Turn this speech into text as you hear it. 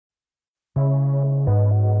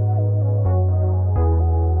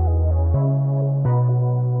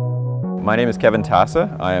My name is Kevin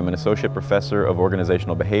Tasa. I am an Associate Professor of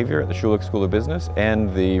Organizational Behavior at the Schulich School of Business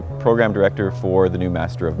and the Program Director for the new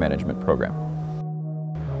Master of Management program.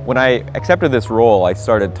 When I accepted this role, I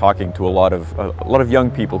started talking to a lot of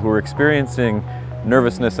young people who were experiencing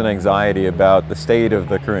nervousness and anxiety about the state of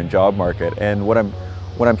the current job market. And what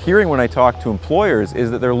I'm hearing when I talk to employers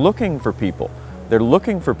is that they're looking for people. They're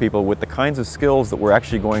looking for people with the kinds of skills that we're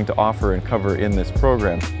actually going to offer and cover in this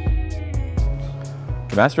program.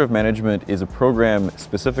 The Master of Management is a program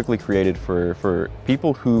specifically created for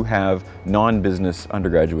people who have non-business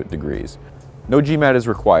undergraduate degrees. No GMAT is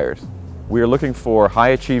required. We are looking for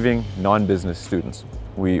high-achieving non-business students.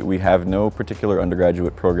 We have no particular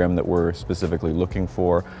undergraduate program that we're specifically looking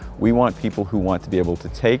for. We want people who want to be able to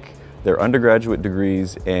take their undergraduate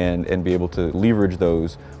degrees and be able to leverage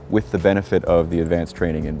those with the benefit of the advanced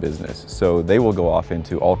training in business. So they will go off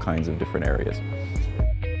into all kinds of different areas.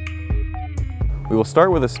 We will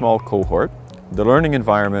start with a small cohort. The learning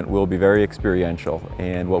environment will be very experiential,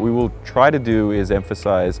 and what we will try to do is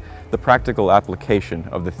emphasize the practical application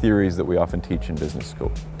of the theories that we often teach in business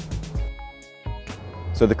school.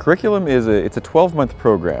 So the curriculum it's a 12-month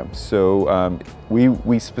program. So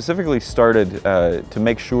we specifically started to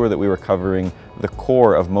make sure that we were covering the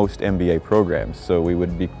core of most MBA programs. So we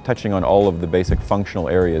would be touching on all of the basic functional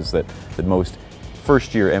areas that most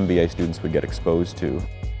first-year MBA students would get exposed to.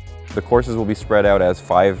 The courses will be spread out as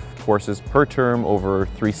 5 courses per term over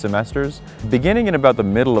 3 semesters. Beginning in about the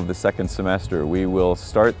middle of the second semester, we will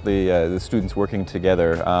start the students working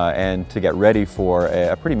together and to get ready for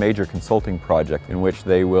a pretty major consulting project in which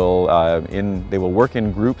they will work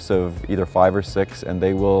in groups of either 5 or 6, and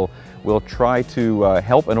they will try to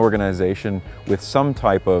help an organization with some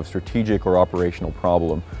type of strategic or operational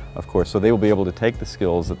problem, of course. So they will be able to take the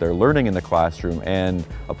skills that they're learning in the classroom and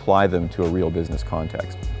apply them to a real business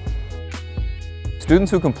context.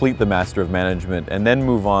 Students who complete the Master of Management and then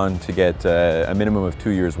move on to get a minimum of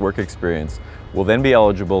 2 years work experience will then be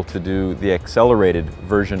eligible to do the accelerated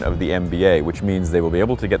version of the MBA, which means they will be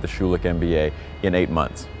able to get the Schulich MBA in 8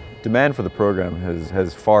 months. Demand for the program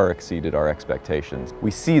has far exceeded our expectations.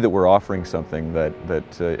 We see that we're offering something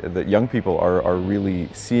that young people are really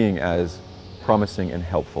seeing as promising and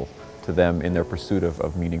helpful to them in their pursuit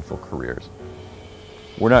of meaningful careers.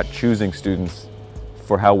 We're not choosing students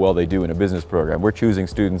for how well they do in a business program. We're choosing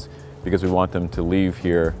students because we want them to leave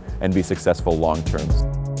here and be successful long term.